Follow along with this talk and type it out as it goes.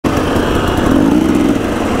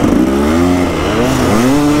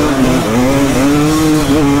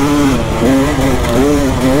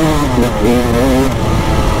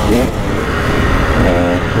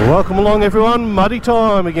along everyone, muddy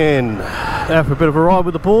time again. Out for a bit of a ride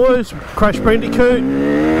with the boys, Crash Bandicoot,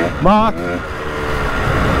 Mark and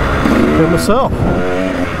myself.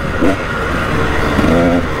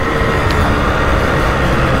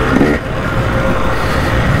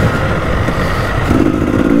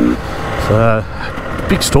 So,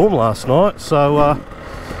 big storm last night, so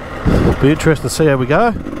it'll be interesting to see how we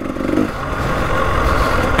go.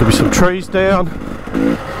 Could be some trees down,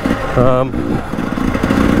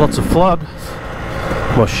 lots of flood.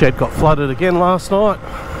 My shed got flooded again last night,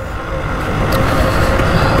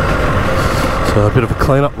 so a bit of a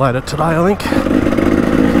clean up later today I think.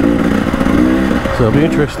 So it'll be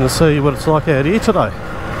interesting to see what it's like out here today.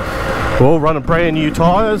 We're all running brand new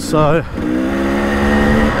tyres, so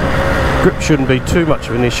grip shouldn't be too much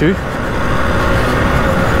of an issue.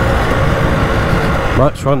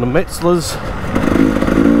 Mate's running the Metzlers,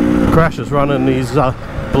 Crash is running his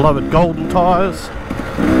beloved Golden tyres,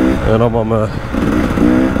 and I'm on my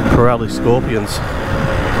Pirelli Scorpions.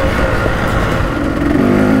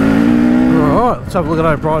 Alright, let's have a look at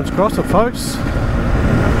O'Brien's Crossing, folks.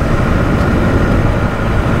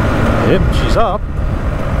 Yep, she's up.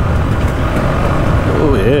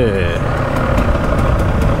 Oh yeah.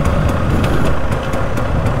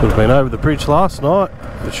 Would have been over the bridge last night,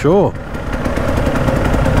 for sure.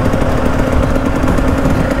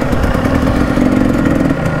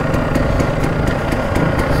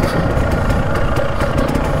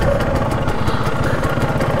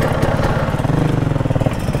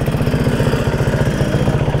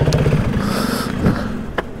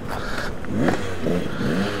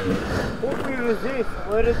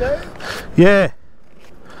 Yeah.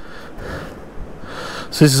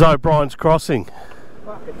 So this is O'Brien's Crossing.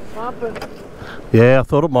 Fucking pumping. Yeah, I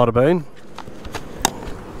thought it might have been.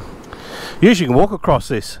 Usually you can walk across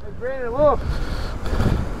this. Hey Brandon, look.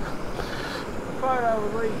 Photo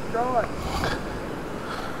of Lee Stride.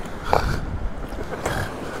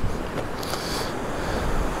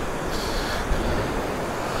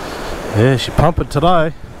 Yeah, she's pumping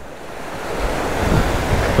today.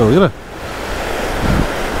 Oh, look at her.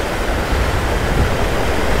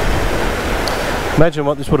 Imagine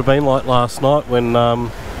what this would have been like last night when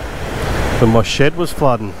my shed was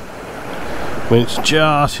flooding. When it's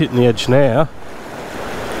just hitting the edge now,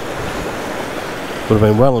 would have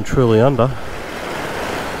been well and truly under.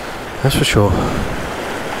 That's for sure.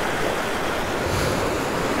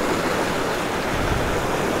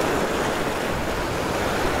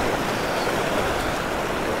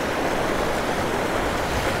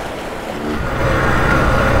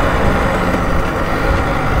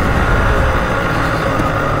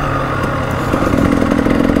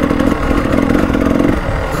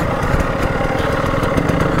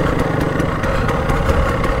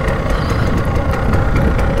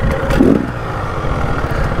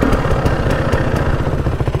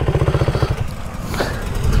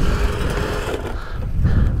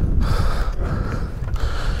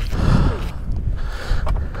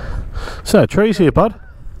 So, trees here, bud.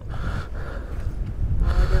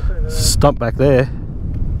 Stump back there.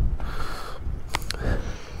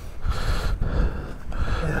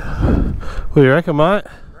 What do you reckon, mate?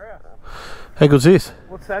 How good's this?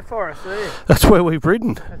 What's that for us there? That's where we've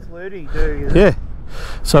ridden. That's looting, dude. Yeah.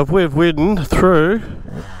 So if we've ridden through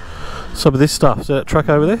some of this stuff, so that truck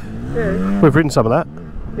over there? Yeah. We've ridden some of that.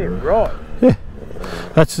 Yeah, right. Yeah.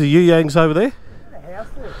 That's the Yuyangs over there. The house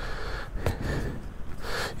there.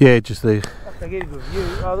 Yeah, just there. They get a good view.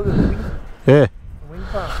 Oh, look at the wing. Yeah. The wind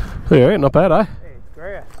farm. Yeah, not bad, eh? Yeah, it's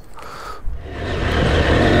grass.